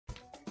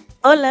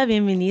Hola,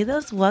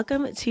 bienvenidos.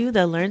 Welcome to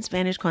the Learn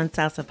Spanish con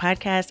Salsa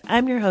podcast.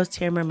 I'm your host,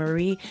 Tamara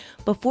Marie.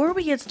 Before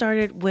we get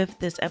started with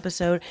this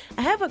episode,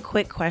 I have a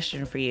quick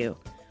question for you.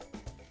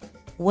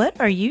 What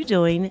are you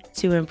doing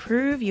to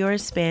improve your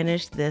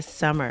Spanish this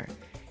summer?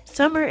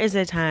 Summer is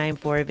a time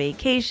for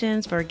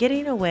vacations, for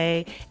getting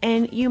away,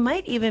 and you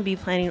might even be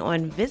planning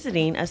on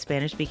visiting a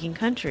Spanish-speaking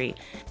country.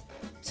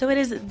 So it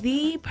is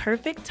the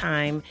perfect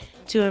time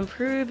to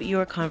improve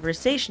your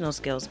conversational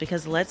skills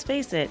because let's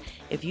face it,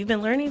 if you've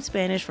been learning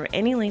Spanish for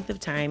any length of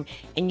time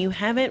and you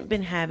haven't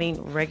been having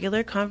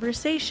regular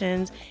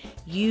conversations,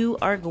 you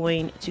are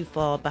going to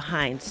fall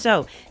behind.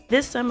 So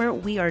this summer,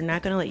 we are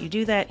not going to let you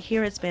do that.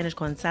 Here at Spanish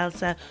con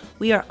Salsa,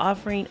 we are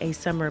offering a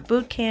summer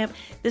boot camp.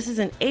 This is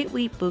an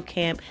 8-week boot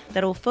camp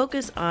that will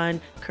focus on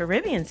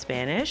Caribbean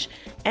Spanish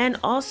and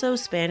also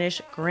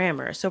Spanish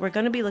grammar. So we're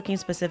going to be looking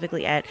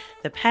specifically at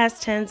the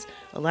past tense.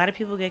 A lot of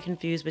people get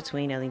confused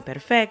between el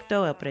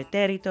imperfecto, el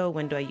pretérito,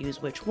 when do I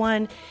use which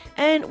one?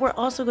 And we're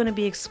also going to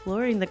be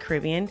exploring the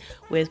Caribbean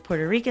with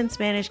Puerto Rican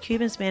Spanish,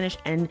 Cuban Spanish,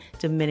 and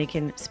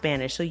Dominican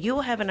Spanish. So you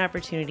will have an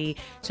opportunity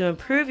to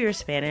improve your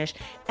Spanish,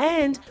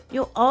 and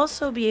you'll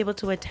also be able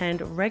to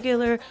attend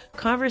regular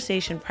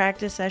conversation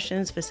practice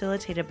sessions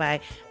facilitated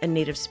by a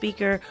native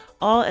speaker,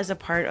 all as a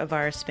part of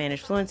our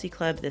Spanish Fluency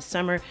Club this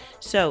summer.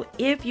 So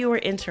if you are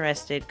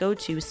interested, go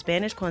to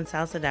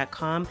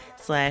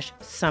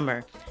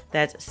SpanishConSalsa.com/summer.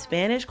 That's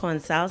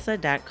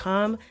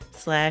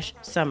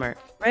SpanishConSalsa.com/summer.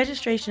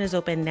 Registration is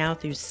open now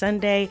through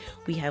Sunday.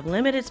 We have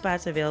limited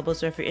spots available,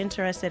 so if you're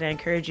interested, I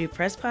encourage you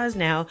press pause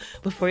now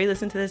before you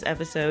listen to this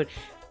episode.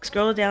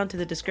 Scroll down to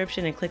the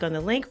description and click on the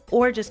link,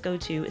 or just go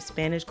to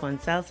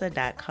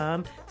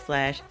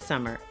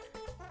SpanishConSalsa.com/summer.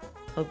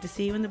 Hope to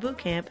see you in the boot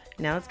camp.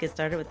 Now let's get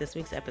started with this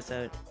week's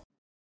episode.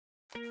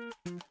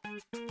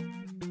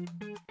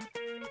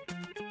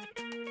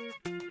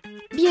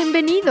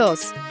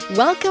 Bienvenidos!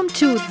 Welcome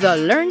to the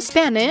Learn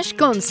Spanish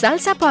con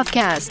Salsa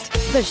podcast,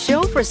 the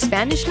show for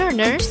Spanish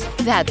learners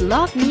that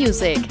love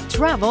music,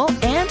 travel,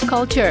 and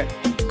culture.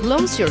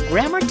 Close your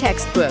grammar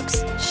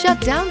textbooks, shut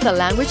down the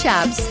language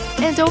apps,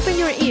 and open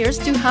your ears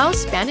to how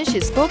Spanish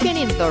is spoken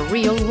in the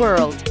real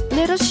world.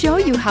 Let us show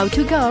you how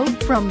to go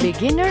from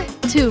beginner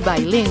to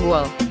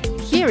bilingual.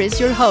 Here is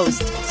your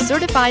host,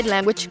 certified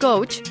language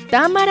coach,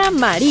 Tamara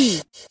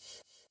Marie.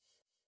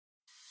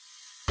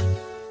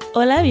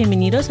 Hola,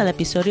 bienvenidos al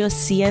episodio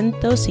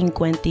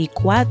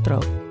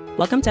 154.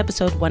 Welcome to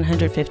episode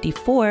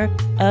 154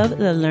 of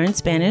the Learn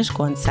Spanish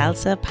con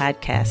Salsa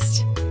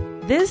podcast.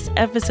 This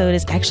episode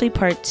is actually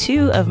part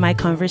 2 of my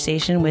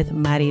conversation with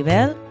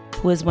Maribel,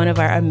 who is one of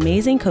our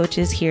amazing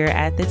coaches here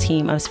at the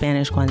team of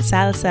Spanish con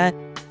Salsa.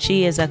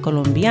 She is a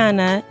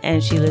Colombiana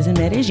and she lives in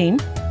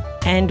Medellin.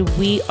 And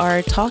we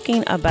are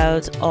talking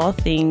about all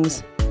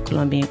things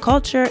Colombian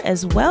culture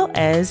as well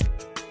as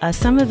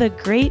some of the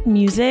great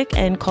music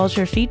and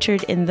culture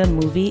featured in the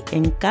movie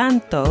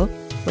Encanto,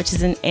 which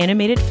is an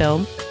animated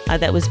film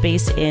that was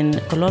based in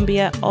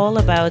Colombia, all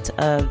about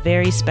a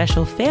very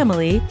special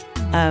family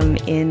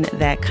in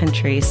that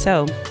country.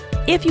 So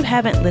if you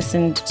haven't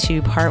listened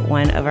to part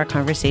 1 of our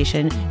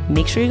conversation,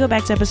 make sure you go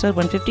back to episode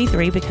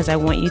 153 because I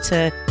want you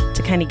to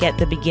kind of get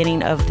the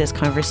beginning of this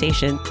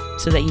conversation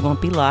so that you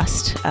won't be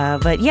lost.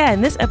 But yeah,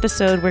 in this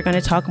episode, we're going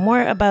to talk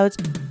more about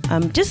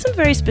just some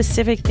very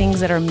specific things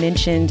that are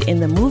mentioned in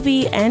the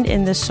movie and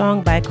in the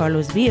song by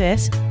Carlos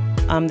Vives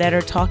that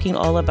are talking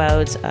all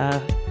about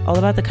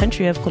the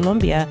country of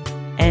Colombia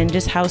and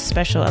just how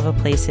special of a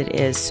place it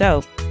is.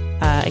 So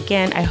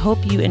again, I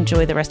hope you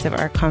enjoy the rest of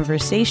our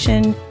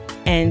conversation.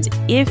 And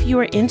if you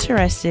are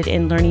interested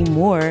in learning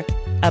more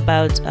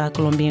about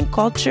Colombian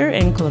culture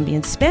and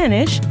Colombian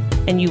Spanish,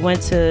 and you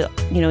want to,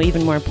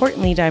 even more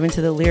importantly, dive into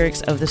the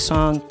lyrics of the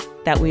song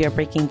that we are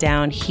breaking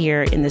down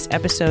here in this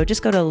episode,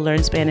 just go to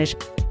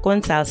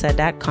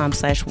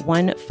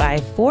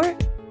LearnSpanishConSalsa.com/154 for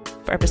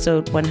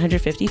episode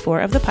 154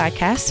 of the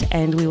podcast,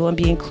 and we will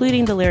be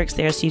including the lyrics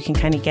there so you can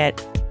kind of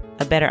get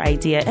a better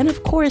idea. And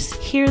of course,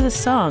 hear the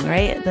song,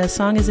 right? The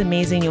song is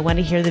amazing. You'll want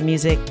to hear the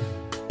music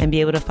and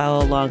be able to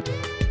follow along.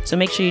 So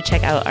make sure you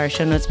check out our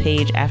show notes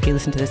page after you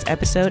listen to this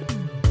episode.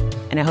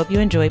 And I hope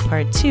you enjoy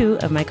part 2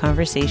 of my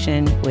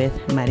conversation with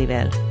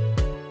Maribel.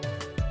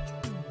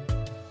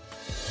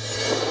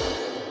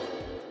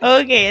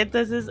 Ok,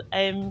 entonces,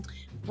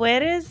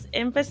 ¿puedes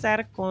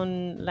empezar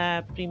con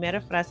la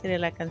primera frase de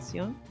la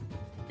canción?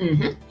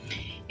 Uh-huh.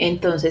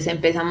 Entonces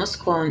empezamos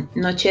con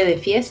Noche de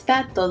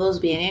fiesta,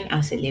 todos vienen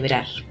a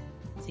celebrar.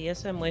 Sí,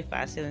 eso es muy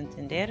fácil de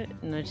entender.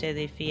 Noche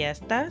de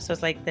fiesta. So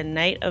it's like the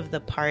night of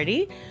the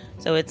party.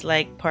 So it's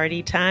like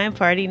party time,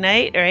 party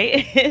night,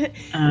 right?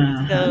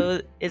 Uh-huh. So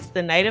it's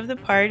the night of the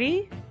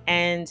party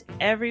and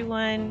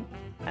everyone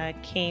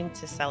came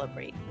to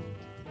celebrate.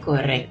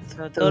 Correcto.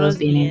 So todos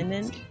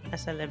vienen a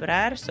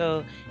celebrar.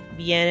 So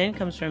vienen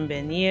comes from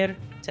venir,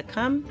 to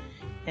come.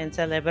 And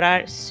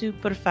celebrar,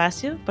 súper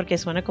fácil, porque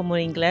suena como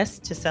en inglés,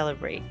 to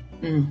celebrate.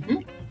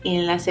 Uh-huh. Y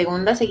en la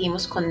segunda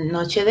seguimos con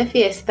Noche de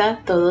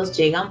fiesta, todos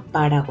llegan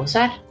para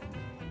gozar.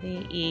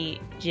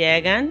 Y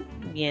llegan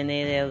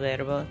viene del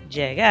verbo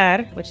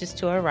llegar, which is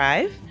to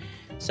arrive.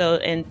 So,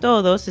 and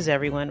todos is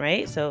everyone,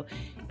 right? So,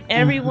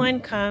 everyone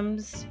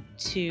comes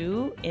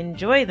to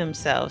enjoy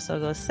themselves. So,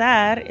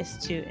 gozar is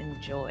to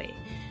enjoy.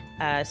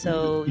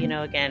 So,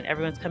 again,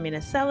 everyone's coming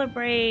to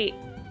celebrate,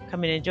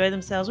 coming to enjoy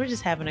themselves. We're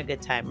just having a good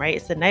time, right?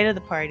 It's the night of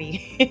the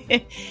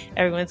party.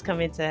 Everyone's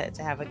coming to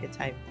have a good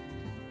time.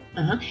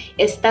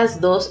 Estas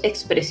dos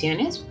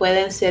expresiones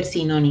pueden ser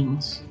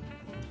sinónimos.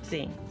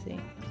 Sí, sí.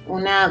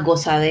 Una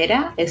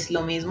gozadera es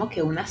lo mismo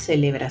que una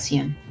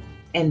celebración.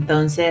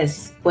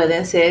 Entonces,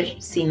 pueden ser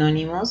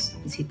sinónimos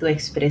si tú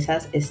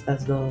expresas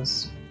estas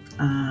dos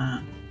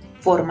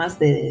formas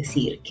de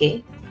decir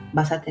que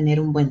vas a tener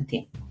un buen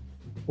tiempo.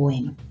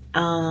 Bueno,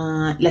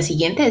 la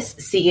siguiente es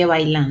sigue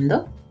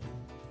bailando.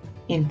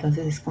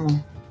 Entonces es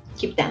como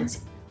keep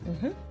dancing.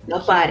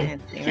 No pare.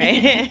 Dancing,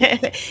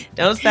 right?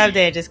 Don't stop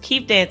there. Just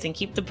keep dancing.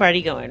 Keep the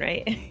party going,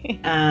 right?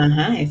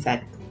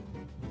 Exacto.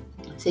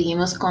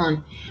 Seguimos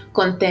con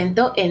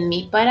contento en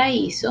mi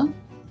paraíso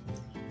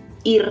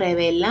y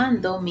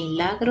revelando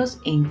milagros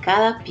en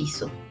cada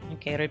piso.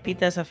 Ok,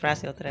 repita esa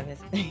frase otra vez.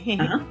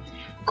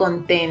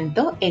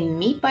 Contento en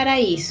mi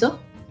paraíso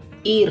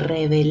y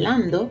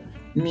revelando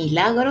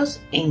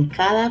milagros en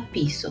cada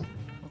piso.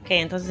 Ok,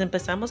 entonces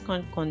empezamos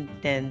con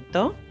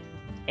contento.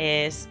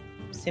 Es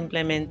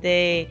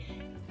simplemente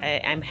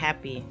I'm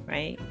happy,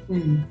 right?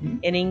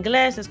 En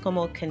inglés es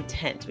como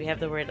content. We have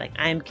the word like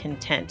I'm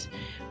content.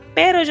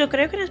 Pero yo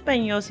creo que en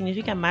español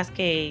significa más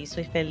que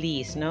soy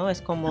feliz, ¿no?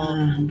 Es como...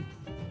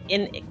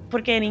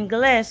 porque en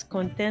inglés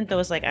contento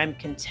es like I'm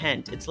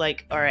content. It's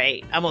like, all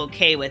right, I'm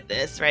okay with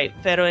this, right?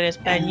 Pero en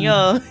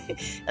español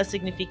el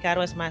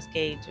significado es más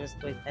que yo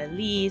estoy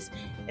feliz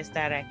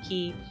estar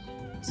aquí.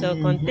 So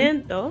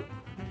contento,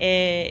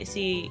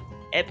 sí,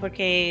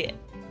 porque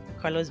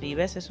Carlos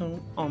Vives es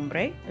un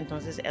hombre,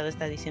 entonces él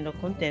está diciendo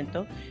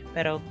contento,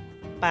 pero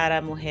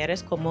para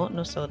mujeres como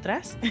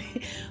nosotras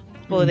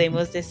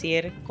podemos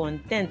decir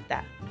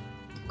contenta.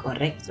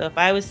 Correcto. So if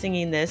I was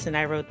singing this and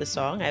I wrote the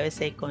song, I would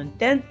say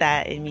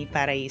contenta en mi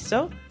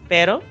paraíso,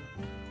 pero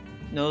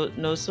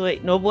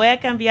no voy a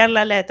cambiar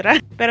la letra,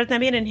 pero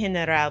también en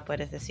general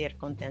puedes decir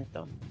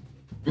contento.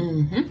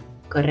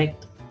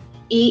 Correcto.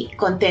 Y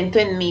contento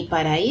en mi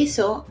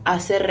paraíso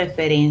hace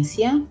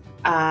referencia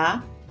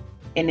a,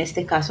 en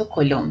este caso,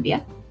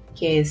 Colombia,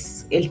 que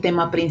es el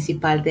tema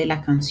principal de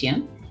la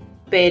canción,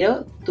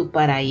 pero tu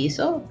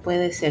paraíso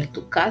puede ser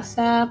tu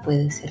casa,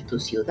 puede ser tu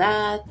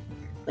ciudad,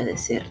 puede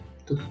ser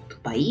tu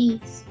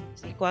país,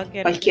 sí,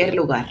 cualquier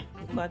lugar.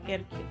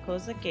 Cualquier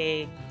cosa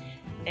que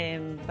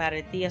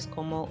para ti es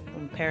como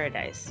un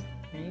paradise,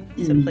 right?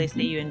 It's a place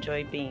that you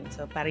enjoy being.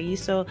 So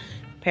paraíso,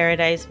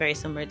 paradise, very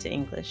similar to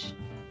English.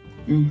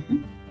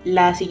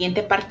 La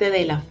siguiente parte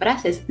de la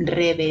frase es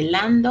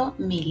revelando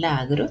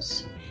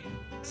milagros.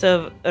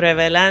 So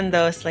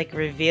revelando is like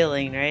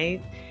revealing,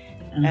 right?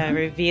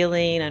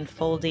 Revealing,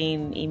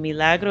 unfolding, y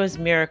milagro is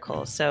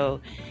miracle.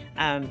 So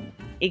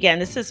again,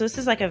 this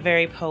is like a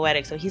very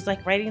poetic. So he's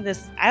like writing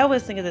this. I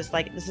always think of this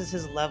like this is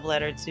his love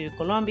letter to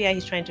Colombia.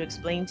 He's trying to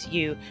explain to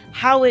you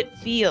how it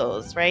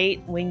feels,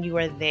 right, when you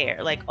are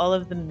there, like all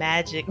of the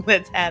magic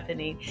that's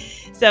happening.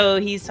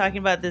 So he's talking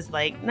about this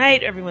like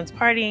night, everyone's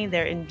partying,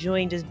 they're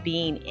enjoying just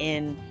being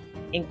in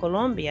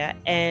Colombia,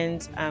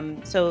 and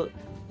so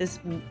this,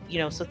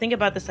 so think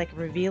about this like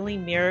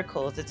revealing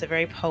miracles. It's a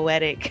very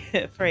poetic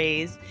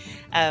phrase.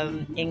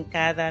 En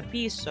cada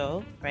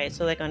piso, right?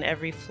 So like on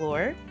every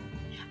floor.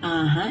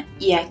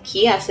 Y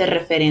aquí hace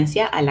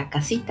referencia a la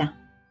casita.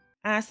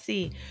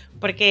 Sí,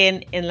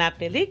 porque en la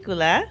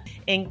película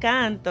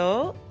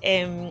Encanto,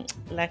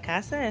 la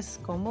casa es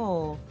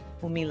como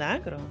un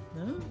milagro,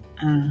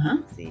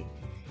 ¿no? Sí.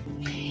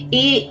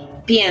 Y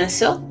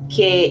pienso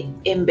que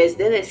en vez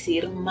de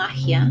decir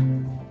magia,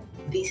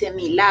 dice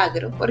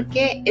milagro,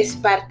 porque es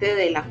parte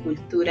de la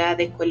cultura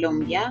de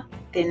Colombia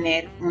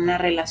tener una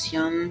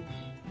relación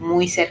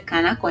muy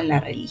cercana con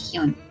la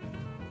religión.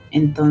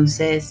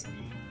 Entonces,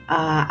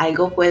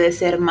 algo puede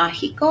ser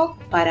mágico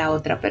para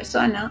otra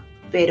persona,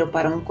 pero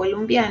para un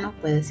colombiano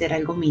puede ser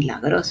algo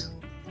milagroso,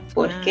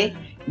 porque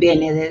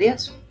viene de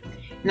Dios.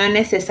 No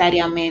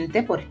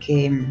necesariamente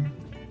porque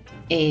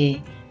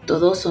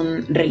todos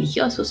son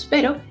religiosos,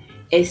 pero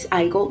es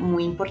algo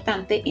muy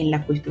importante en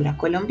la cultura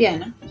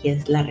colombiana y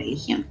es la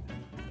religión.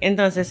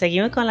 Entonces,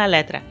 seguimos con la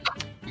letra.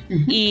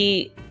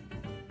 Y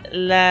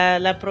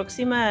la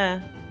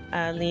próxima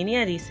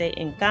línea dice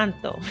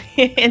Encanto.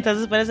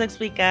 Entonces, ¿puedes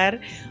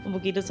explicar un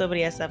poquito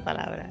sobre esa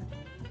palabra?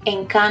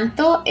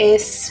 Encanto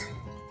es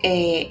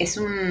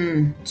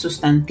un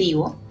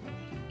sustantivo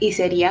y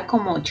sería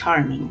como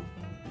charming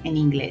en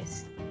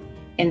inglés.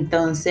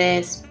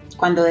 Entonces,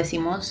 cuando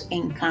decimos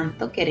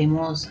encanto,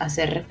 queremos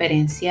hacer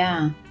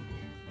referencia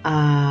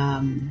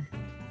a,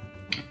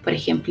 por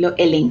ejemplo,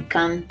 el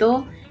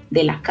encanto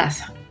de la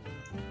casa.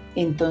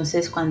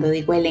 Entonces, cuando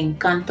digo el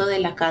encanto de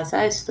la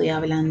casa, estoy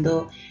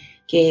hablando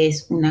que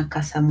es una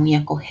casa muy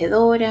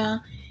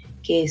acogedora,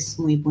 que es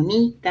muy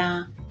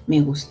bonita,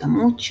 me gusta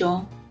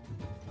mucho.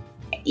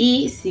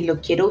 Y si lo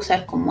quiero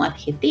usar como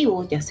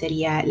adjetivo, ya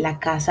sería la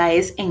casa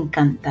es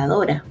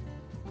encantadora.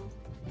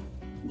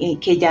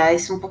 que ya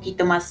es un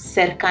poquito más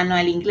cercano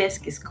al inglés,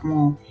 que es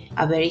como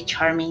a very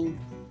charming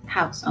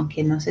house,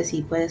 aunque no sé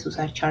si puedes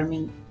usar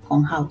charming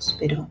con house,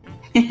 pero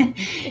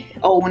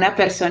o una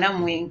persona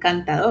muy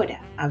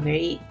encantadora, a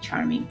very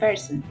charming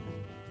person.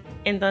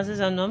 Entonces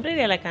el nombre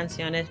de la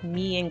canción es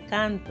Mi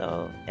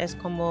Encanto, es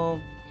como,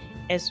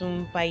 es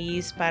un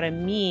país para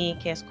mí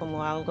que es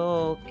como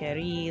algo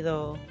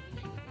querido,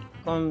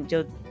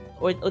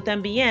 o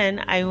también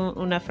hay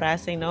una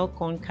frase, ¿no?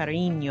 Con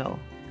cariño.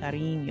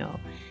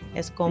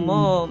 Es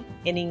como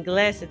in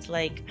English, it's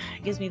like,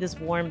 it gives me this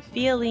warm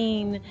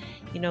feeling.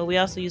 You know, we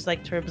also use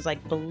like terms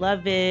like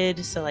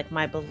beloved, so like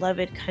my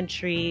beloved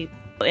country.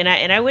 And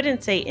I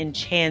wouldn't say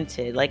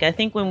enchanted. Like I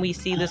think when we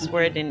see this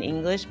word in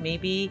English,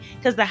 maybe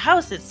because the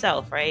house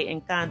itself, right,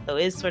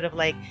 Encanto, is sort of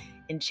like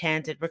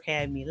enchanted porque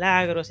hay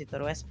milagros y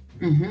todo eso.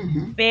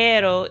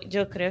 Pero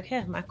yo creo que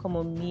es más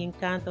como mi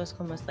encanto, es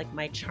como it's like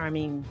my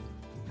charming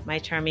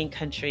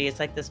country. It's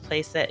like this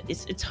place that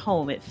it's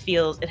home. It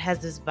has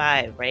this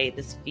vibe, right?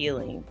 This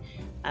feeling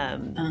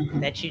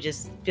that you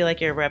just feel like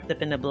you're wrapped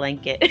up in a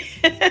blanket,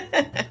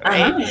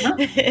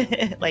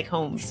 right? Like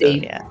home. Sí. So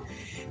yeah.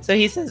 So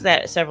he says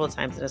that several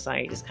times in the song.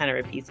 He just kind of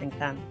repeats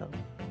Encanto.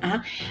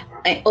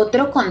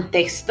 Otro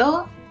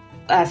contexto,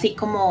 así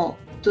como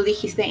tú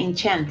dijiste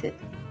Enchanted.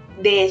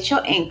 De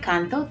hecho,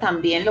 Encanto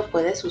también lo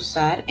puedes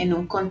usar en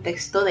un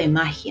contexto de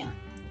magia,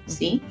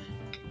 ¿sí?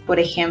 Por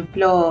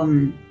ejemplo,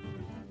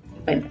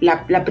 bueno,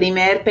 la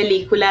primera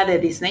película de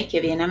Disney que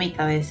viene a mi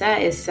cabeza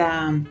es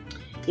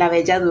La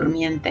Bella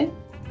Durmiente.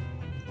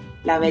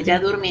 La Bella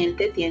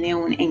Durmiente tiene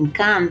un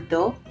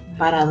encanto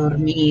para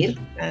dormir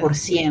por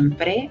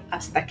siempre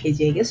hasta que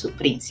llegue su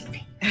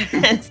príncipe.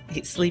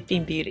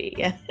 Sleeping Beauty,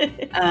 yeah.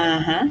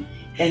 Ajá.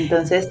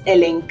 Entonces,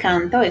 el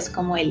encanto es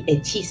como el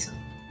hechizo.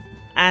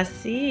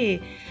 Así.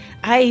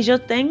 Ay,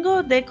 yo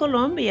tengo de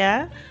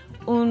Colombia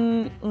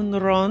un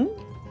ron.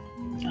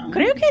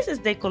 Creo que ese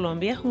es de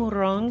Colombia, un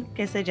ron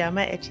que se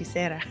llama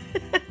Hechicera.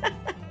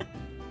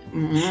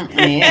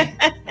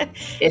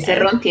 Ese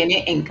ron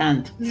tiene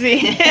encanto.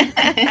 Sí.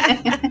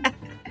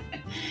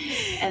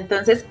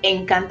 Entonces,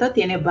 Encanto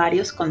tiene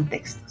varios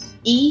contextos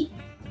y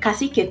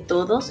casi que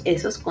todos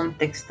esos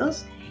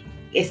contextos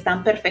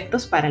están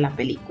perfectos para la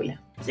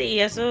película. Sí,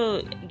 eso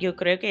yo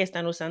creo que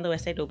están usando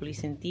ese doble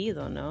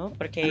sentido, ¿no?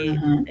 Porque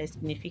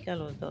significa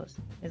los dos.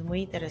 Es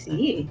muy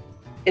interesante. Sí,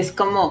 es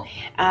como,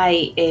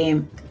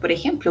 por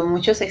ejemplo,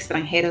 muchos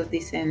extranjeros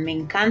dicen, me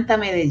encanta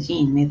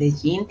Medellín,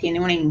 Medellín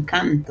tiene un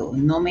encanto,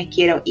 no me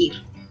quiero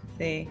ir.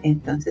 Sí.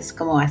 Entonces,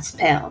 como a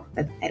spell,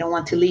 that I don't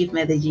want to leave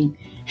Medellín.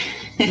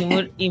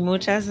 Y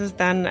muchas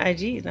están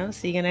allí, ¿no?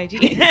 Siguen allí.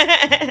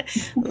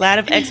 A lot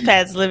of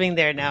expats living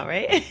there now,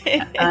 right?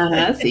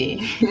 Sí.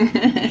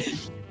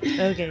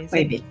 Ok,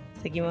 muy bien.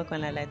 Seguimos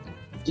con la letra.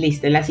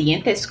 Listo, la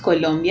siguiente es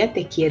Colombia,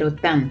 te quiero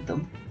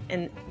tanto.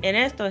 En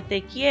esto,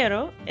 te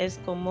quiero es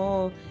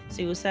como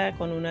se usa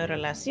con una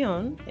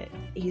relación.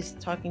 He's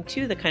talking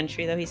to the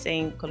country, though he's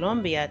saying,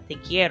 Colombia, te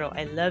quiero,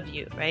 I love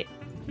you, right?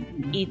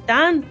 Y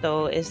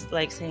tanto is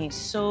like saying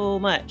so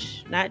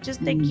much. Not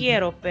just te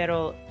quiero,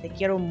 pero te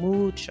quiero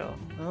mucho,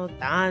 ¿no?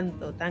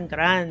 Tanto, tan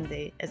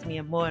grande es mi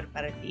amor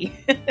para ti.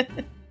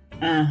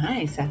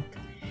 Exacto.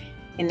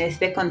 En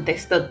este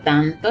contexto,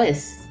 tanto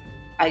es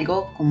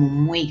algo como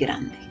muy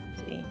grande.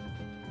 Sí.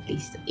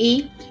 Listo.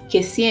 Y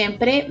que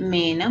siempre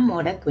me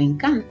enamora tu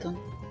encanto.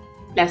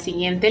 La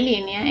siguiente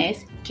línea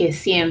es que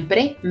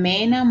siempre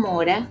me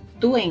enamora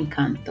tu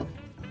encanto.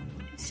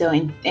 So,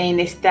 en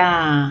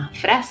esta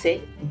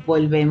frase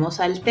volvemos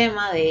al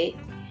tema de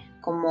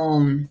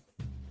como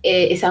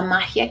esa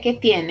magia que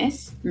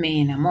tienes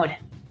me enamora.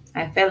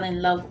 I fell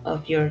in love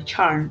of your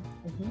charm.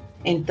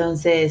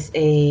 Entonces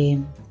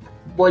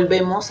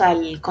volvemos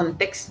al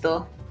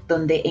contexto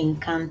donde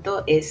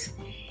encanto es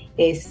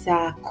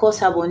esa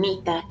cosa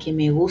bonita que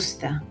me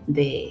gusta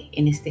de,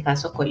 en este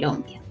caso,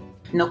 Colombia.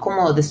 No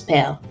como the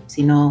spell,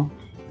 sino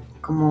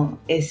como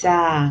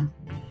esa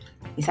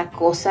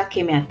cosa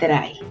que me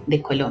atrae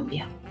de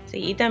Colombia. Sí,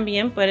 y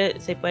también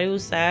se puede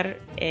usar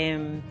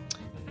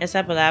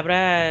esa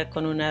palabra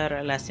con una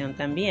relación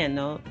también,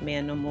 ¿no? Me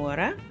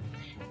enamora.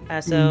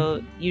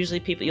 So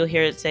usually you'll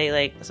hear it say,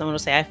 like, someone will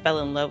say, I fell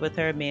in love with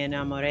her, me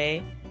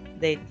enamoré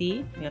de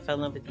ti, I fell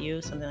in love with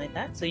you, something like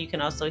that. So you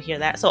can also hear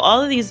that. So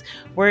all of these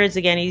words,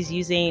 again, he's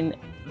using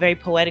very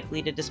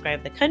poetically to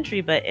describe the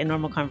country, but in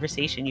normal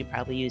conversation, you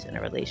probably use in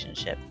a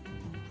relationship.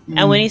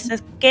 And when he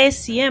says que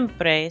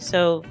siempre,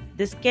 so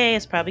this que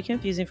is probably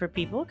confusing for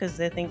people because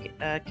they think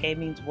que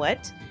means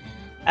what.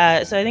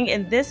 So I think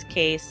in this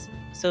case,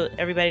 so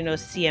everybody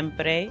knows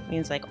siempre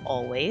means like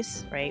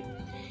always, right?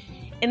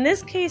 In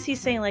this case, he's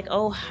saying like,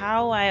 oh,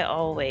 how I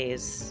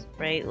always,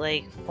 right?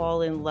 Like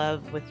fall in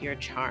love with your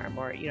charm,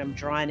 or, you know, I'm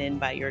drawn in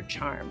by your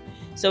charm.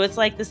 So it's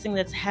like this thing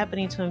that's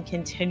happening to him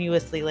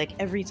continuously. Like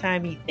every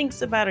time he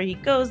thinks about it, he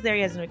goes there,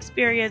 he has an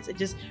experience. It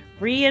just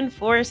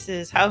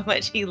reinforces how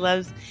much he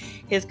loves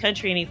his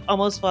country, and he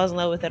almost falls in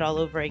love with it all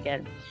over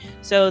again.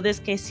 So this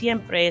que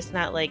siempre is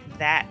not like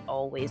that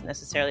always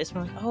necessarily. It's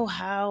more like, oh,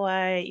 how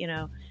I, you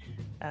know,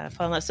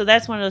 fall in love. So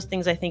that's one of those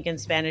things I think in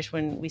Spanish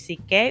when we see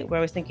que, we're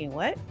always thinking,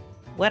 what?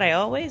 What I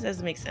always?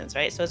 Doesn't make sense,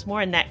 right? So it's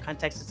more in that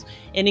context.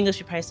 In English,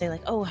 you probably say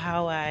like, oh,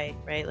 how I,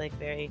 right? Like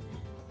very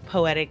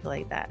poetic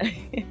like that.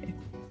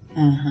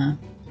 Ajá.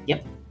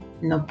 Yep.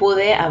 No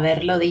pude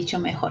haberlo dicho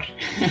mejor.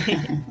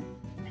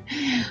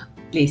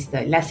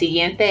 Listo. La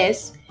siguiente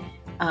es,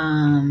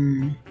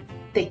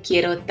 te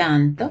quiero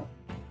tanto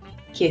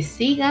que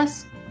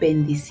sigas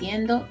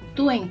bendiciendo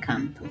tu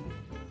encanto.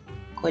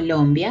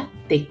 Colombia,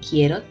 te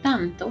quiero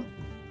tanto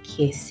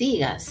que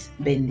sigas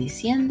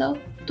bendiciendo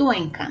tu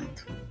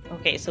encanto.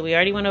 Okay, so we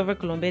already went over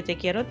Colombia, te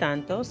quiero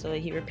tanto, so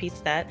he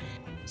repeats that.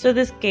 So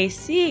this que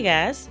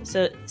sigas,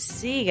 so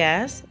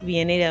sigas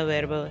viene del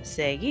verbo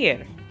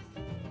seguir,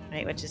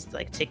 right, which is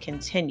like to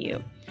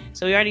continue.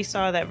 So we already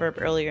saw that verb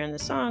earlier in the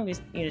song,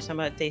 talking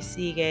about te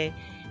sigue.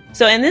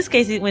 So in this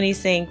case, when he's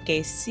saying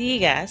que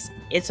sigas,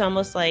 it's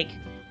almost like,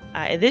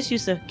 this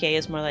use of que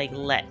is more like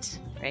let,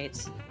 right?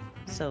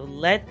 So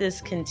let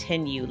this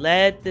continue,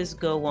 let this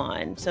go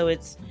on. So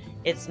it's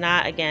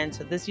not, again,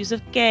 so this use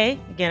of que,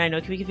 again, I know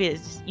it can be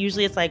confused.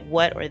 Usually it's like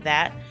what or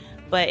that.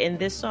 But in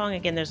this song,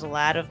 again, there's a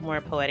lot of more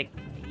poetic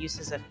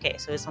uses of que.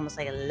 So it's almost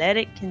like let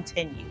it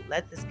continue.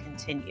 Let this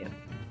continue.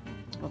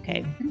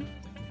 Okay. Mm-hmm.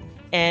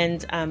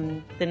 And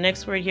the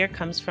next word here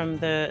comes from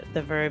the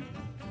verb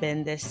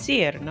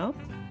bendecir, ¿no?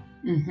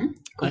 Mm-hmm.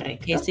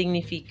 Correcto. ¿Qué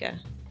significa?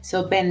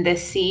 So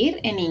bendecir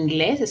en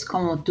inglés es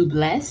como to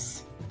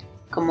bless,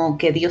 como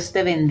que Dios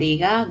te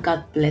bendiga,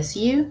 God bless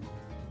you.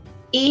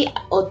 Y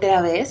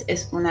otra vez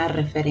es una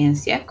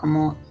referencia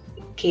como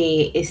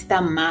que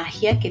esta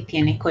magia que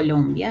tiene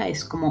Colombia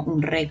es como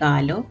un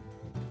regalo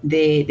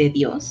de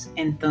Dios.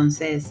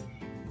 Entonces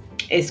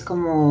es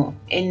como,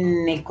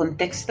 en el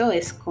contexto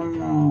es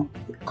como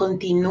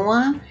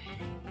continúa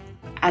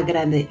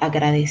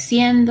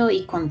agradeciendo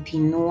y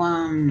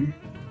continúa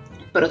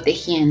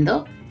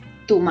protegiendo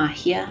tu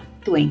magia,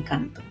 tu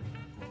encanto.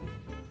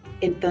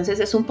 Entonces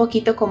es un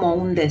poquito como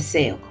un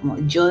deseo, como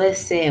yo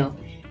deseo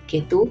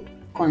que tú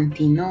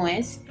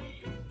continúes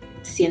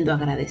siendo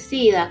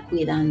agradecida,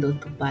 cuidando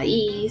tu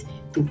país,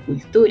 tu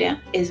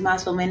cultura. Es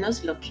más o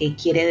menos lo que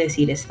quiere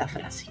decir esta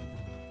frase.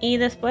 Y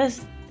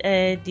después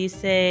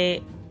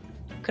dice,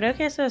 creo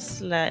que eso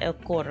es el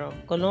coro.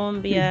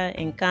 Colombia,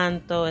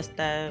 Encanto,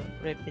 está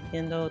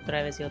repitiendo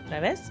otra vez y otra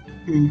vez.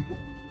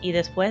 Y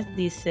después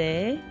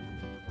dice,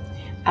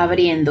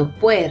 abriendo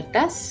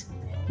puertas,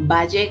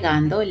 va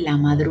llegando la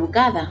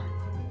madrugada.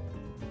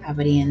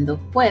 Abriendo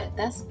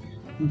puertas,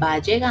 va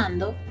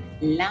llegando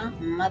la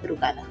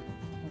madrugada.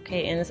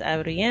 Okay, and this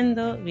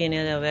abriendo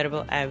viene del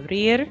verbo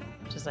abrir,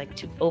 which is like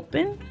to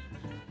open.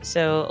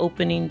 So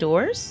opening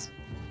doors.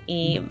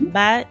 Y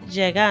va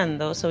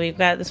llegando, so we've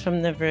got this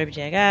from the verb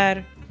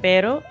llegar,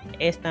 pero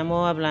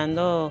estamos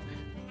hablando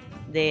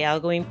de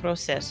algo en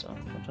proceso.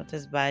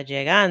 Entonces va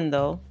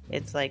llegando,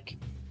 it's like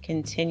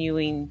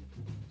continuing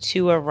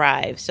to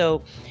arrive.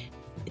 So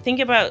think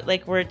about,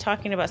 like, we're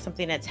talking about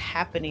something that's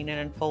happening and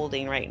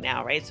unfolding right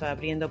now, right? So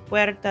abriendo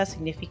puertas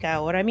significa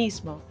ahora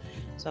mismo.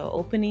 So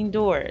opening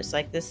doors,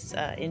 like this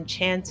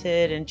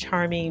enchanted and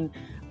charming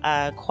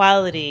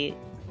quality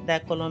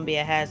that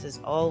Colombia has is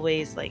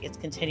always like it's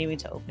continuing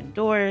to open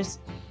doors.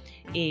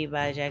 Y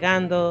va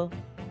llegando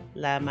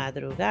la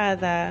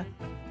madrugada.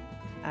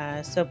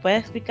 So, ¿puedes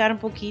explicar un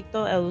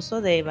poquito el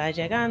uso de va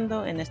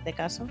llegando en este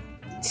caso?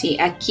 Sí,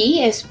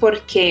 aquí es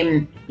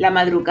porque la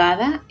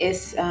madrugada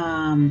es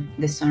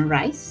the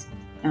sunrise,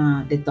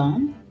 the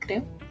dawn,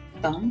 creo.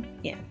 Dawn.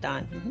 Yeah,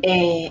 dawn.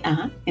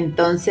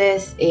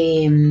 Entonces,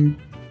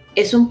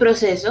 es un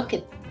proceso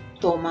que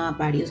toma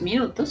varios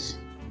minutos.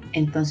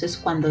 Entonces,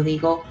 cuando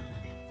digo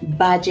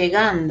va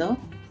llegando,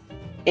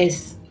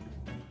 es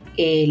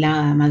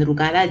la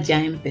madrugada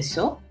ya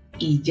empezó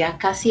y ya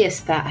casi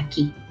está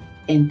aquí.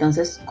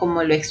 Entonces,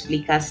 como lo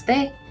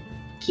explicaste,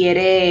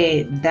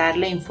 quiere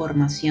darle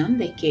información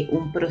de que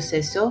un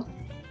proceso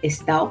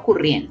está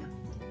ocurriendo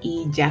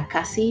y ya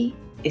casi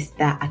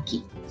está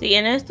aquí. Sí,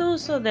 en este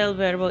uso del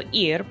verbo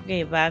ir,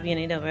 porque va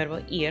viene del verbo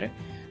ir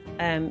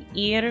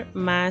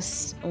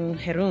más un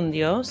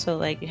gerundio, so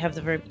like you have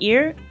the verb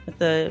ir with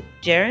the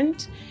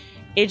gerund.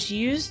 It's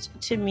used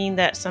to mean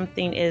that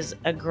something is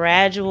a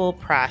gradual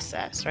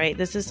process, right?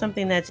 This is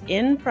something that's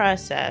in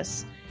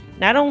process,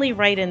 not only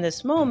right in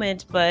this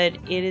moment, but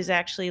it is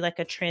actually like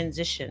a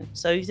transition.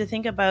 So you have to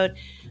think about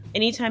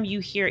anytime you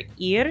hear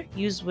ir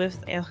used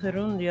with el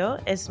gerundio,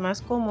 es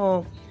más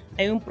como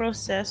hay un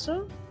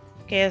proceso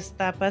que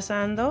está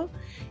pasando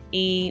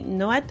y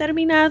no ha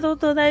terminado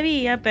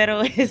todavía,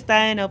 pero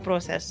está en el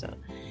proceso.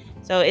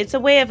 So it's a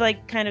way of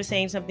like kind of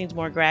saying something's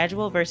more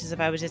gradual versus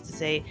if I was just to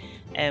say,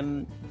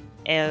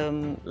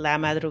 la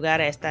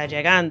madrugada está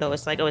llegando,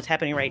 it's like, oh, it's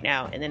happening right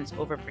now, and then it's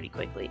over pretty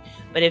quickly.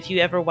 But if you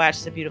ever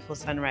watch the beautiful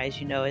sunrise,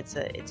 you know it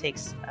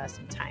takes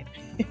some time.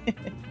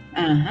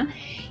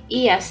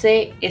 Y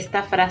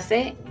esta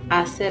frase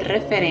hace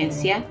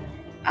referencia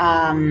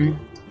a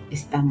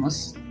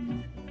estamos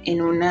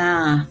en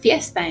una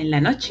fiesta en la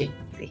noche.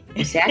 Sí.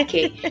 O sea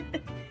que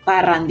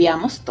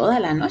parrandeamos toda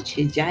la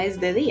noche, ya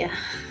es de día.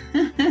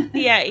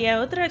 Y hay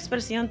otra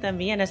expresión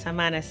también es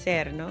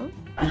amanecer, ¿no?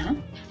 Ajá.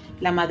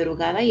 La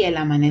madrugada y el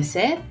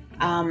amanecer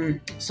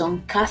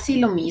son casi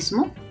lo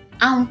mismo,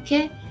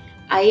 aunque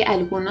hay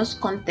algunos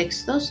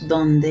contextos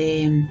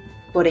donde,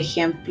 por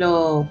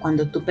ejemplo,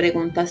 cuando tú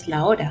preguntas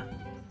la hora,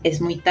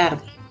 es muy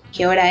tarde.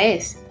 ¿Qué hora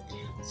es?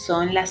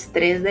 Son las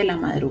 3 de la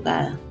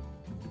madrugada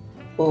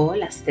o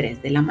las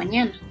 3 de la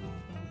mañana.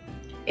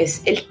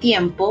 Es el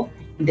tiempo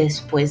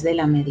después de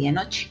la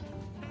medianoche.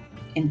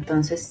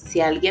 Entonces, si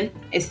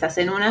estás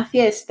en una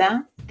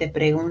fiesta, te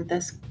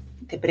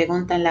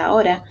preguntan la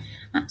hora,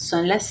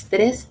 son las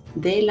 3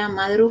 de la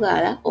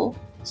madrugada o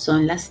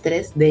son las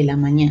 3 de la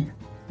mañana,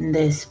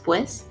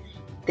 después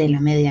de la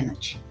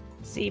medianoche.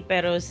 Sí,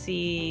 pero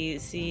si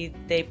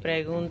te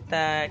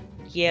pregunta,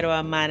 quiero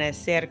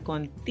amanecer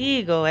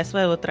contigo, eso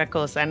es otra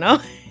cosa, ¿no?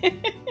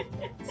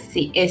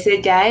 Sí,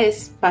 ese ya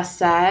es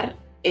pasar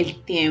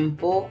el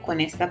tiempo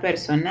con esta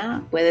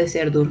persona, puede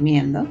ser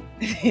durmiendo,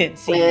 Sí,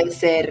 puede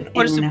ser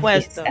por en una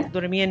supuesto, fiesta.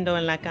 durmiendo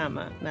en la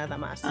cama, nada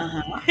más.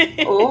 Ajá.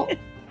 O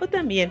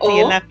también, sí,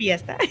 en la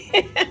fiesta.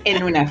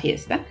 En una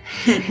fiesta.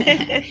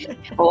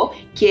 O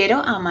quiero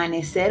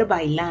amanecer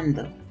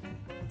bailando.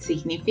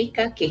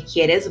 Significa que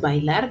quieres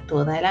bailar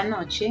toda la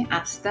noche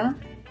hasta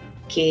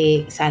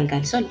que salga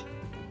el sol.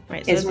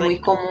 Right, so es muy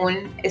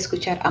común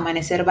escuchar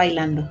amanecer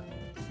bailando.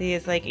 Sí,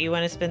 it's like you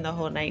want to spend the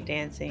whole night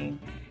dancing.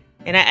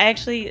 And I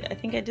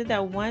think I did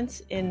that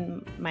once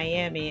in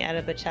Miami at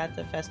a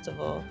bachata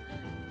festival.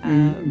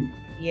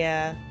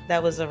 Yeah,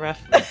 that was the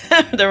rough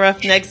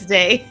next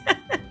day.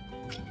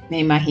 Me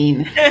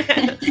imagino.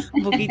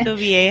 Un poquito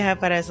vieja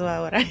para eso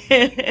ahora.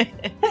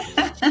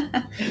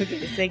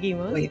 Okay,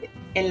 seguimos.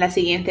 En la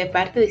siguiente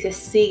parte dice,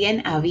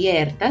 siguen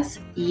abiertas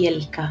y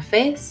el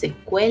café se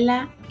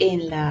cuela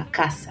en la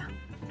casa.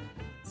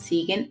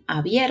 Siguen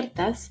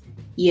abiertas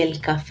y el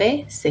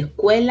café se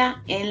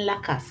cuela en la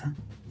casa.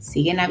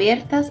 Siguen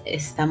abiertas,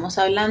 estamos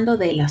hablando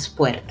de las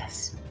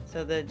puertas.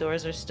 So the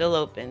doors are still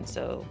open.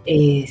 So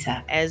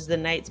exacto. As the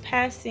night's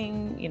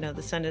passing,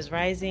 the sun is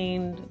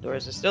rising,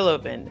 doors are still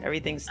open.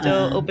 Everything's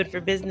still open for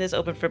business,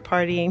 open for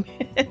partying.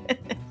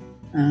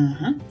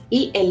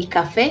 Y el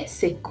café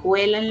se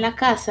cuela en la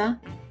casa,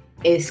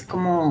 es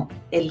como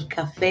el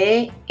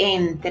café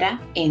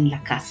entra en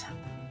la casa,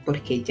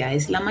 porque ya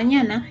es la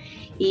mañana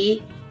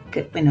y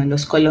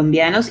los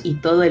colombianos y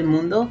todo el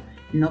mundo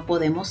no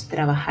podemos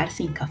trabajar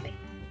sin café.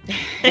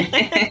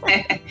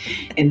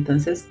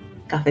 Entonces,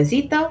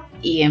 cafecito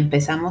y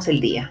empezamos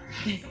el día.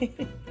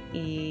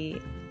 ¿Y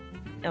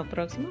el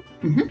próximo?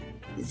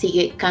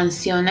 Sigue,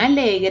 canción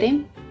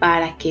alegre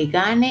para que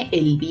gane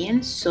el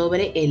bien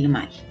sobre el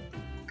mal.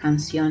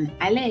 Canción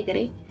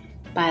alegre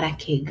para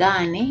que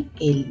gane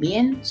el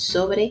bien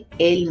sobre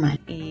el mal.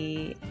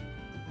 ¿Y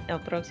el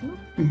próximo?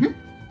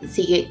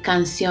 Sigue,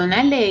 canción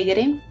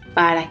alegre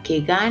para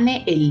que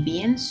gane el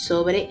bien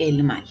sobre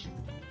el mal.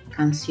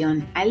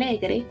 Canción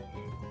alegre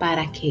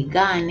para que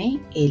gane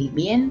el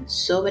bien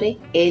sobre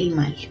el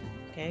mal.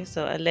 Okay,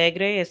 so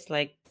alegre is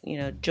like,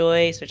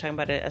 joy. So we're talking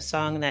about a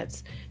song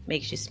that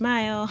makes you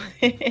smile.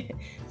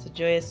 It's a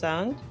joyous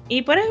song.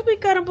 Y puedes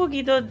explicar un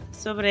poquito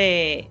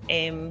sobre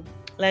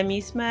la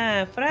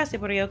misma frase,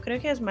 porque yo creo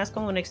que es más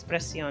como una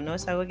expresión, ¿no?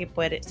 Es algo que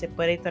se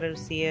puede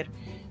traducir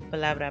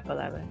palabra a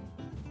palabra.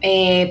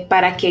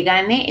 Para que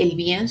gane el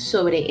bien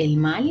sobre el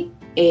mal,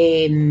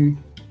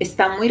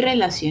 está muy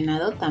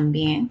relacionado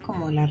también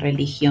como la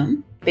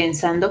religión,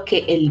 pensando que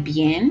el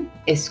bien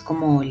es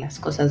como las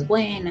cosas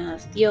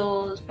buenas,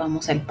 Dios,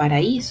 vamos al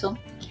paraíso,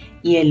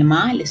 y el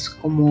mal es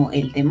como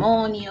el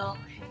demonio,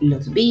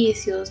 los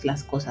vicios,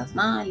 las cosas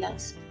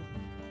malas.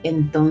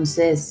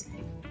 Entonces,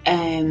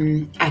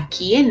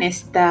 aquí en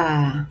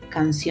esta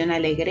canción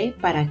alegre,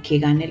 para que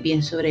gane el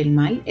bien sobre el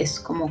mal, es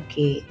como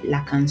que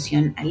la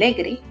canción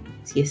alegre,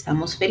 si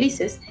estamos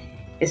felices,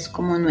 es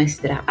como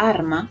nuestra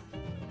arma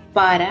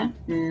para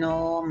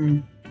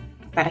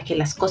que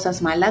las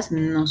cosas malas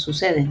no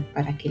suceden,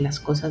 para que las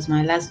cosas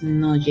malas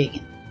no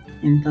lleguen.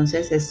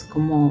 Entonces es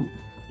como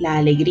la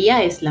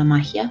alegría es la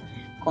magia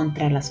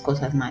contra las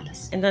cosas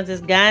malas.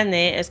 Entonces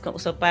gane es como,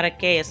 so para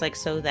qué es like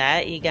so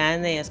that, y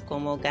gane es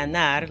como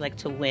ganar, like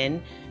to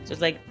win. So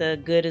it's like the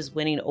good is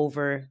winning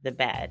over the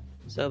bad,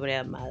 sobre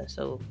el mal.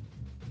 So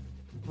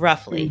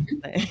roughly.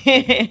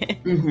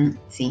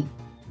 Sí.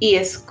 Y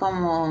es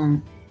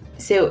como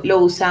lo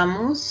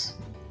usamos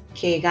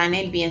que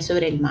gane el bien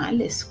sobre el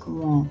mal, es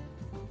como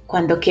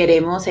cuando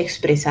queremos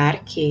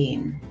expresar que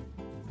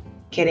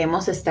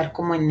queremos estar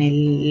como en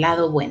el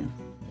lado bueno,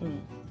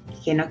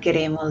 que no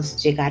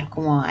queremos llegar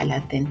como a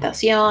la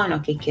tentación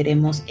o que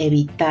queremos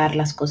evitar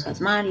las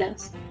cosas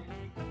malas.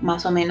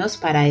 Más o menos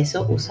para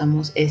eso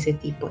usamos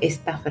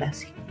esta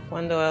frase.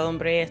 Cuando el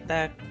hombre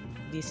está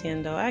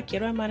diciendo,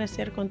 quiero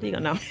amanecer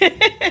contigo. No,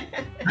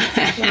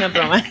 una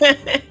broma.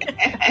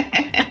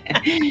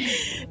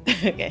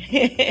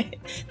 Okay.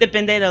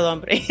 Depende del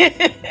hombre.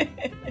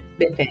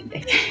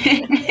 Depende.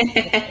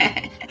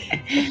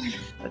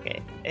 Ok,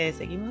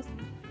 seguimos.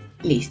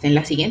 Listo, en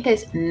la siguiente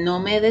es, no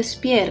me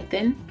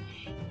despierten,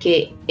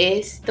 que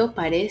esto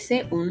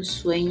parece un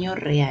sueño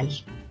real.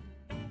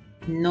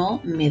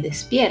 no me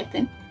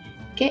despierten,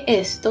 que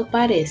esto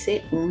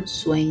parece un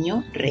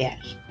sueño real.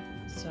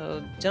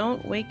 So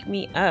don't wake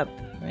me up,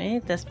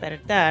 right?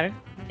 Despertar.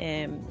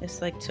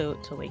 It's like to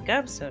wake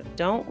up. So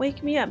don't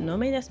wake me up. No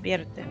me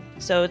despierten.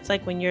 So it's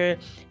like when you're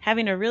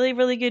having a really,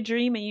 really good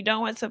dream and you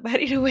don't want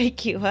somebody to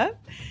wake you up.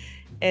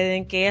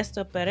 And que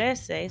esto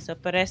parece. So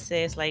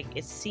parece is like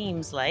it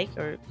seems like,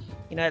 or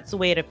that's the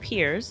way it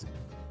appears.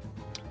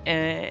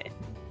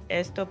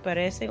 Esto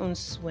parece un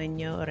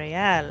sueño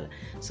real.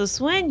 So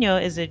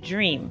sueño is a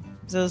dream.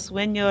 So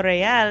sueño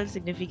real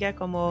significa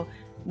como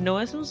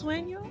no es un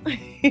sueño.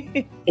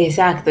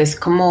 Exacto, es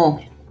como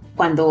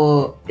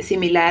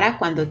similar a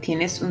cuando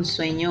tienes un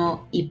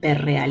sueño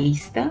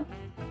hiperrealista,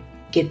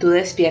 que tú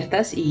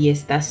despiertas y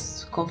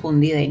estás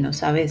confundida y no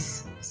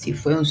sabes si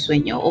fue un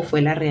sueño o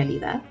fue la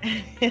realidad.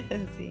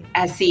 Sí.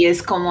 Así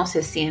es como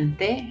se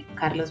siente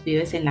Carlos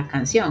Vives en la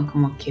canción,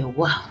 como que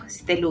wow,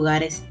 este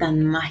lugar es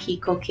tan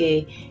mágico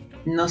que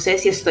no sé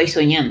si estoy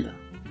soñando.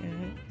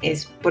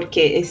 Es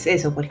porque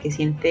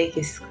siente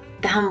que es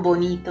tan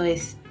bonito,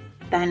 es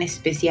tan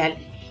especial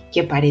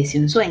que parece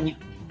un sueño.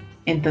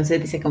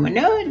 Entonces dice como,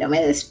 no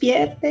me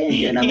despierten,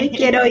 yo no me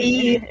quiero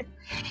ir.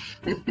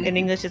 In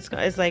English,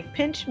 it's like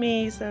pinch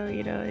me, so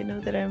I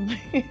know that I'm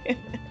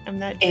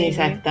not dreaming.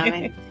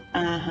 Exactamente.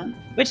 Uh-huh.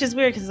 Which is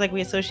weird because like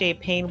we associate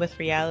pain with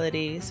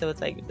reality, so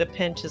it's like the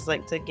pinch is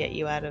like to get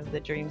you out of the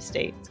dream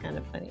state. It's kind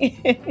of funny.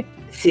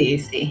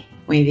 Sí,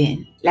 muy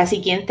bien. La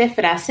siguiente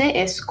frase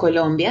es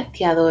Colombia,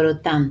 te adoro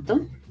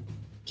tanto,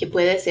 que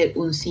puede ser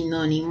un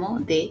sinónimo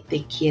de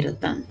te quiero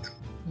tanto.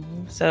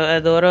 So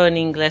adoro en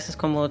inglés es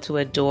como to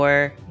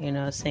adore,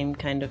 same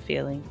kind of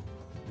feeling.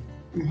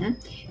 Uh-huh.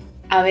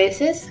 A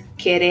veces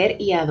querer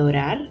y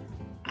adorar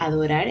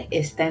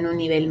está en un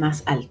nivel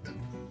más alto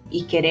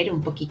y querer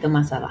un poquito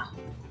más abajo.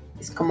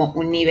 Es como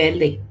un nivel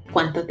de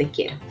cuánto te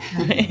quiero.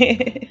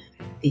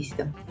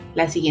 Listo.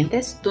 La siguiente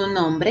es tu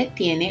nombre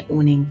tiene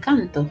un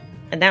encanto.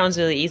 And that one's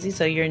really easy.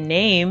 So your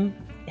name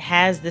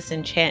has this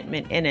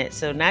enchantment in it.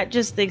 So not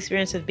just the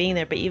experience of being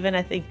there, but even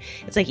I think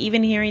it's like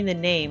even hearing the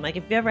name. Like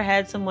if you ever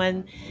had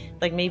someone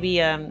like maybe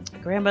a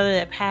grandmother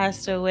that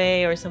passed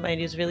away or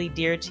somebody who's really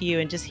dear to you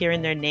and just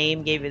hearing their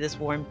name gave you this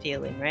warm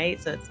feeling,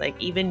 right? So it's like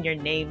even your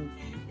name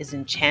is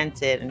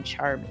enchanted and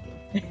charming.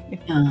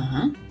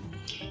 Uh-huh.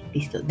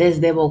 Listo.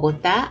 Desde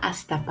Bogotá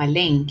hasta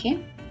Palenque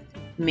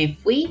me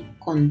fui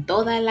con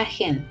toda la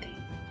gente.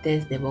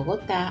 Desde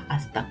Bogotá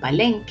hasta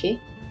Palenque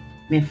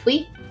me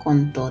fui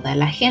con toda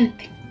la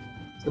gente.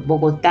 So,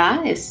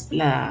 Bogotá es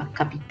la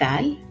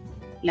capital,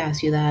 la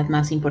ciudad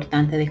más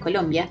importante de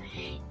Colombia,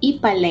 y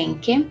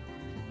Palenque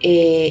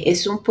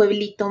es un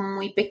pueblito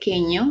muy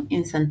pequeño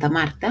en Santa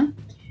Marta,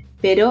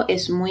 pero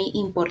es muy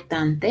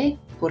importante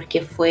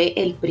porque fue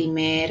el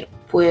primer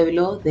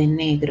pueblo de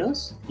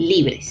negros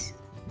libres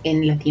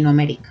en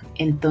Latinoamérica.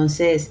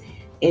 Entonces,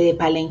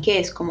 Palenque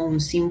es como un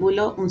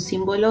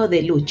símbolo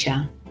de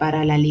lucha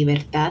para la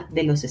libertad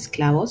de los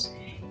esclavos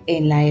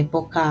en la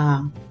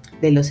época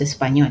de los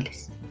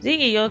españoles.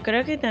 Sí, yo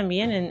creo que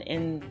también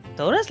en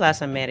todas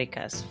las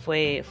Américas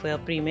fue el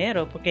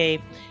primero, porque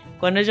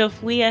cuando yo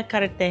fui a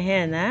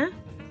Cartagena,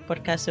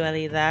 por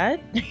casualidad,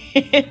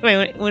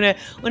 fue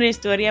una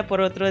historia por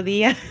otro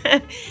día,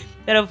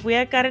 pero fui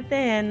a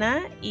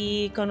Cartagena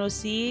y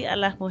conocí a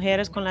las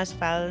mujeres con las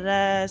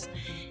faldas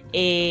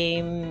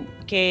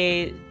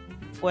que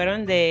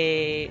fueron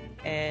de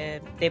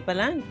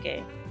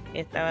Palenque.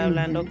 Estaba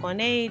hablando con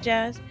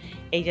ellas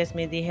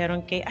me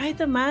dijeron que, ay,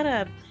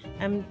 Tamara,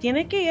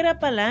 tiene que ir a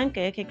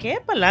Palenque. ¿Qué es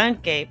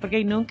Palenque?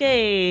 Porque nunca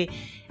he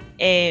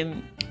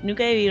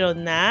visto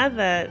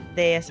nada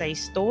de esa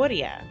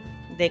historia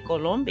de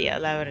Colombia,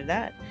 la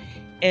verdad.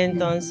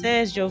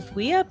 Entonces yo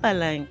fui a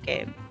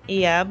Palenque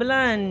y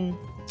hablan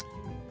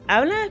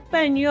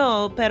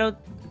español, pero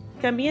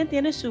también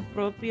tiene su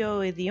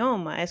propio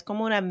idioma. Es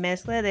como una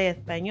mezcla de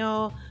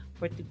español,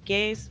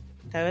 portugués,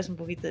 tal vez un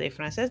poquito de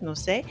francés, no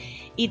sé,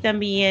 y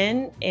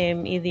también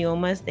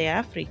idiomas de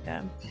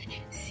África.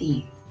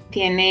 Sí,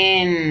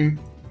 tienen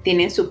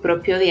su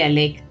propio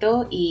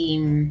dialecto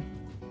y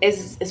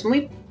es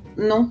muy...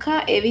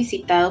 Nunca he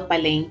visitado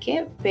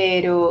Palenque,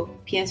 pero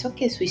pienso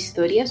que su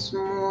historia es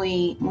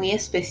muy, muy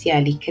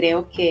especial y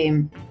creo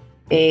que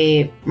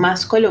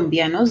más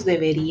colombianos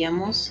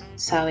deberíamos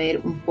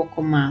saber un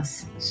poco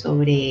más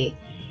sobre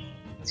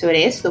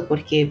esto,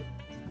 porque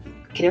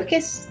creo que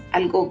es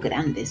algo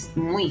grande, es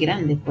muy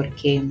grande,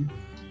 porque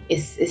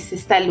es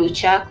esta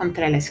lucha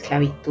contra la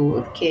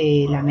esclavitud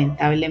que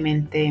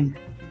lamentablemente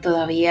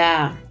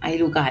todavía hay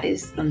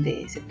lugares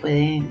donde se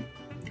pueden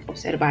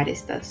observar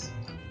estas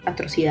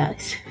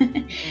atrocidades.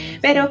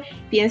 Pero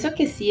pienso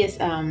que sí es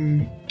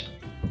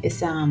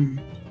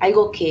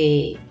algo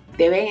que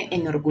debe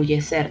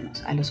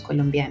enorgullecernos a los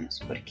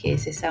colombianos, porque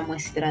es esa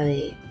muestra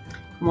de,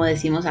 como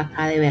decimos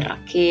acá, de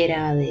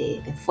berraquera,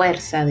 de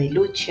fuerza, de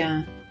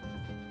lucha.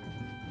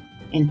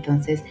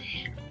 Entonces,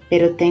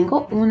 pero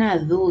tengo una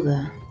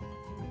duda.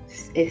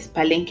 ¿Es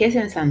Palenque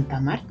en Santa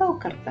Marta o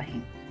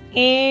Cartagena?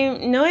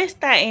 No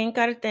está en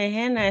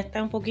Cartagena,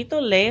 está un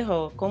poquito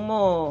lejos,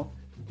 como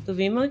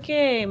tuvimos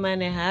que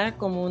manejar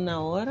como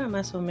 1 hora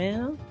más o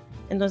menos.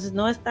 Entonces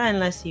no está en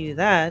la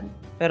ciudad,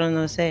 pero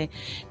no sé.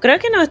 Creo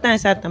que no está en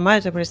Santa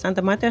Marta, pero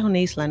Santa Marta es una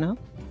isla, ¿no?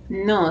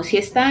 No, sí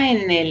está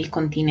en el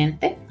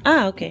continente.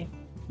 Ah, ok.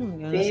 Yo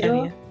no Pero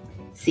sabía.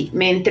 sí,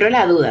 me entró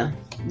la duda.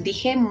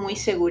 Dije muy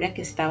segura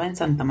que estaba en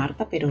Santa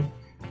Marta, pero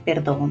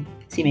perdón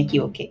si me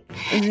equivoqué.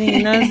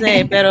 Sí, no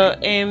sé, pero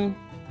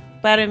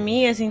para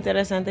mí es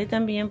interesante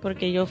también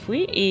porque yo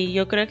fui y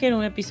yo creo que en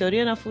un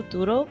episodio en el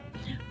futuro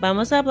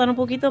vamos a hablar un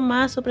poquito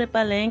más sobre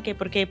Palenque,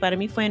 porque para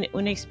mí fue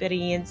una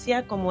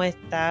experiencia como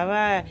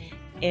estaba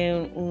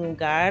en un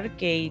lugar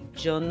que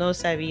yo no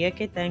sabía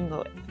que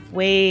tengo.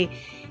 Fue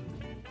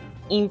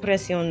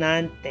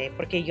impresionante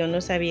porque yo no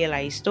sabía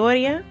la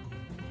historia.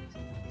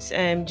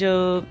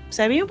 Yo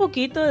sabía un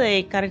poquito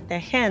de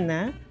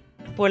Cartagena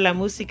por la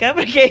música,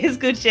 porque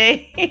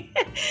escuché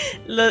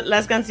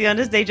las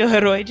canciones de Joe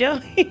Arroyo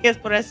y es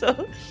por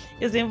eso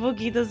yo sé un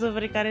poquito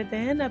sobre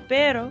Cartagena,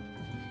 pero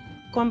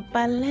con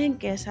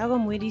Palenque es algo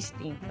muy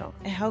distinto,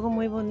 es algo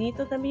muy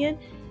bonito también,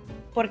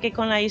 porque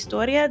con la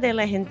historia de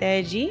la gente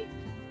allí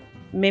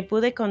me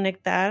pude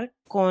conectar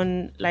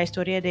con la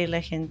historia de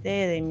la gente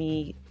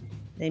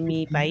de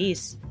mi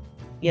país,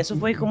 y eso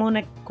fue como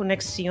una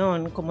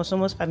conexión, como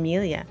somos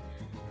familia.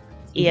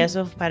 Y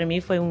eso para mí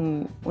fue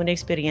una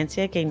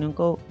experiencia que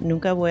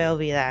nunca voy a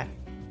olvidar,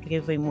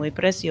 que fue muy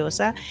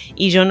preciosa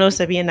y yo no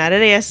sabía nada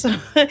de eso.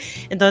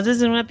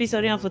 Entonces en un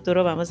episodio en el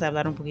futuro vamos a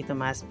hablar un poquito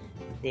más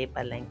de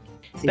Palenque.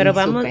 Sí, pero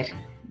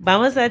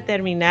vamos a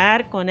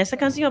terminar con esa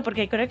canción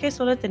porque creo que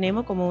solo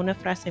tenemos como una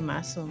frase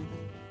más,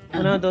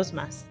 una o dos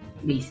más.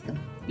 Listo.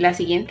 La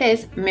siguiente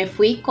es, me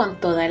fui con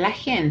toda la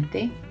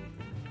gente.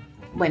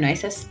 Bueno,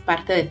 esa es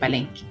parte de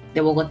Palenque.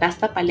 De Bogotá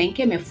hasta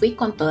Palenque me fui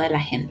con toda la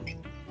gente.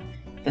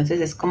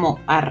 Entonces es como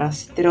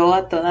arrastró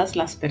a todas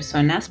las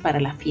personas para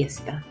la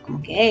fiesta.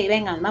 Como que, hey,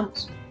 vengan,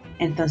 vamos.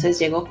 Entonces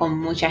llegó con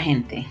mucha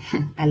gente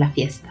a la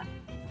fiesta.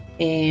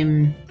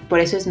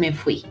 Por eso es me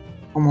fui.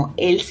 Como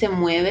él se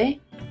mueve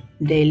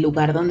del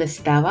lugar donde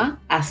estaba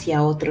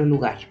hacia otro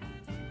lugar.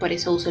 Por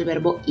eso uso el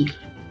verbo ir.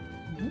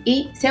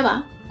 Y se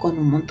va con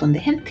un montón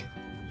de gente.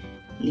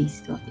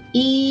 Listo.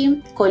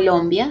 Y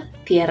Colombia,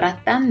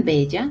 tierra tan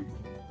bella,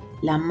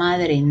 la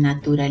madre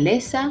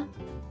naturaleza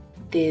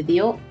te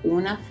dio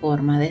una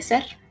forma de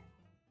ser.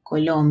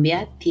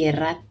 Colombia,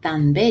 tierra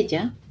tan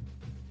bella,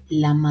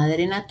 la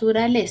madre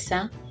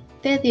naturaleza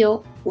te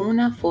dio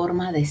una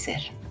forma de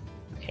ser.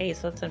 Okay,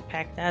 so let's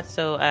unpack that.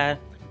 So,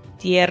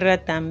 tierra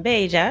tan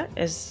bella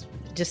is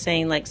just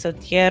saying like, so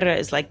tierra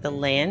is like the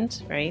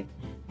land, right?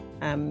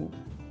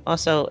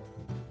 Also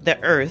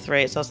the earth,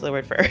 right? It's also the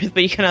word for earth,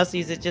 but you can also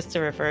use it just to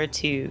refer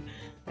to,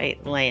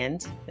 right,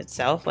 land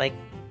itself. Like,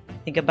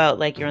 think about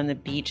like you're on the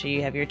beach or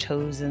you have your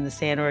toes in the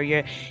sand or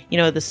you're,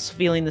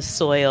 feeling the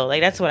soil.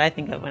 Like that's what I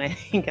think of when I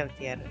think of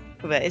tierra.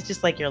 But it's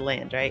just like your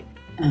land, right?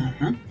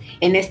 Uh-huh.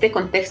 En este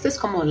contexto es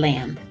como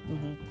land.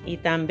 Y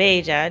tan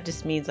bella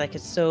just means like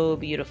it's so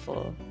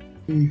beautiful.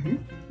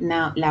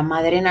 Now, la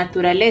madre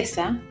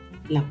naturaleza,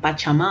 la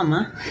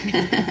Pachamama,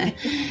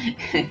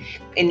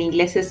 en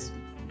inglés es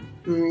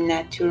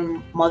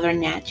mother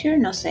nature,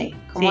 no sé.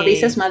 ¿Cómo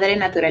dices madre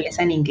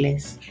naturaleza en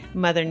inglés?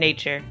 Mother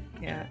nature.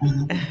 Yeah.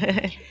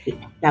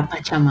 La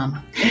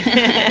Pachamama.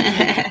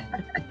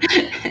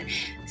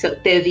 So,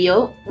 te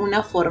dio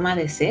una forma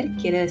de ser,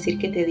 quiere decir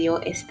que te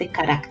dio este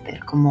carácter,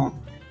 como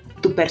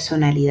tu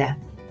personalidad.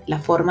 La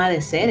forma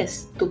de ser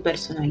es tu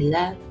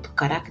personalidad, tu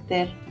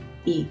carácter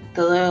y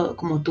todo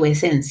como tu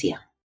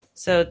esencia.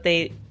 So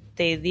te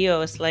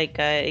dio is like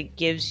it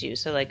gives you.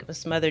 So like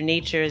Mother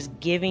Nature is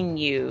giving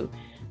you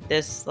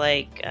this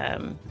like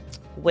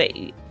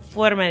way.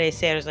 Forma de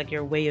ser is like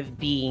your way of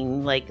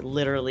being, like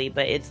literally,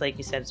 but it's like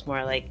you said, it's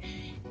more like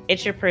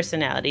it's your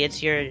personality,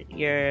 it's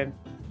your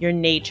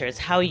nature, it's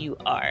how you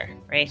are,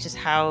 right? It's just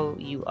how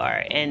you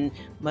are, and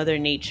Mother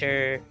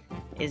Nature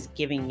is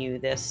giving you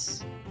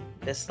this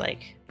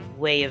like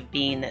way of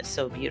being that's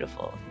so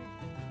beautiful.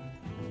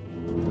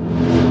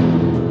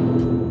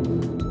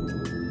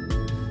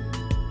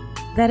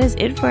 That is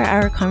it for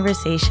our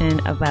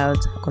conversation about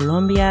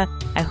Colombia.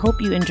 I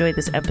hope you enjoyed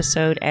this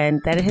episode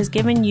and that it has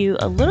given you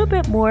a little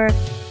bit more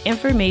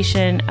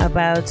information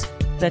about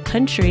the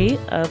country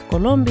of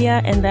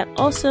Colombia, and that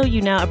also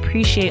you now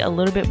appreciate a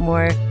little bit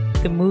more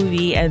the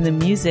movie and the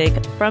music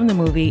from the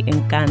movie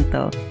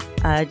Encanto.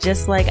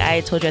 Just like I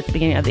told you at the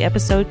beginning of the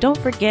episode, don't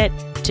forget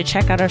to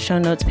check out our show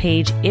notes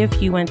page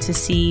if you want to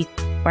see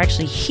or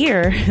actually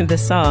hear the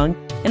song,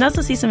 and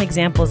also see some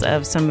examples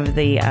of some of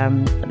the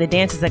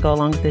dances that go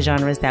along with the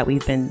genres that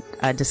we've been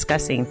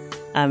discussing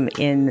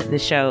in the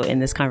show, in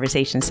this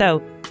conversation.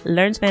 So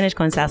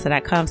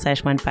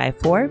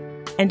learnspanishconsalsa.com/154.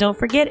 And don't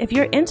forget, if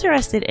you're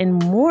interested in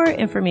more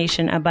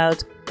information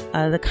about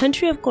the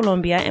country of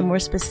Colombia, and more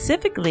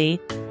specifically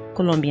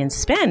Colombian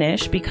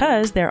Spanish,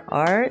 because there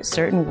are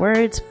certain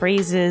words,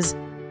 phrases,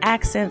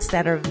 accents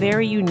that are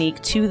very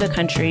unique to the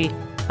country,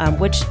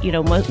 which,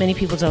 many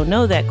people don't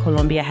know that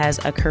Colombia has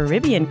a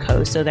Caribbean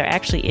coast. So there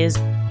actually is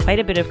quite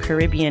a bit of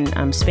Caribbean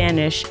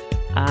Spanish,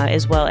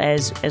 as well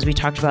as we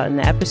talked about in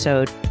the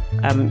episode,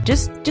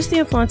 just the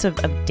influence of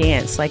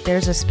dance. Like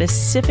there's a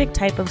specific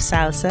type of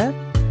salsa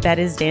that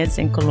is danced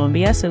in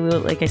Colombia. So we'll,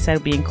 like I said,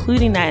 we'll be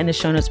including that in the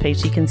show notes page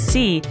so you can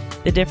see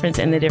the difference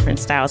in the different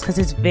styles, because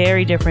it's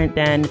very different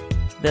than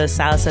the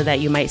salsa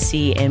that you might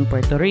see in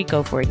Puerto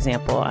Rico, for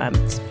example.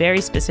 It's very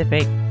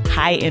specific,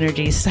 high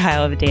energy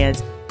style of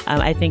dance.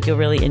 I think you'll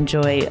really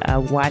enjoy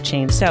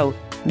watching. So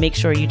make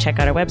sure you check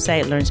out our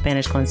website,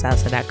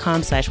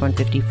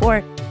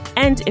 learnspanishconsalsa.com/154.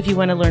 And if you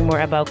want to learn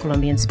more about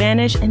Colombian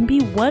Spanish and be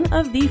one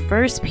of the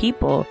first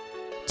people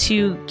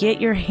to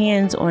get your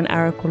hands on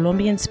our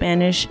Colombian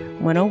Spanish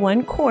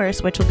 101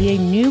 course, which will be a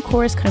new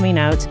course coming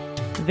out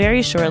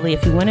very shortly.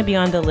 If you want to be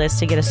on the list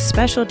to get a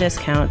special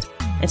discount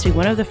and to be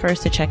one of the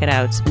first to check it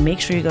out, make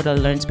sure you go to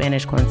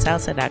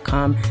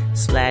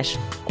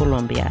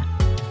learnspanishconsalsa.com/Colombia.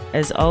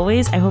 As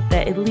always, I hope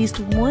that at least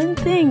one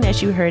thing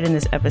that you heard in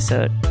this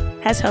episode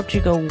has helped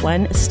you go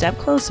one step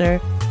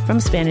closer from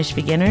Spanish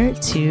beginner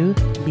to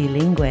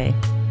bilingüe.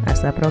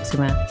 Hasta la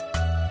próxima.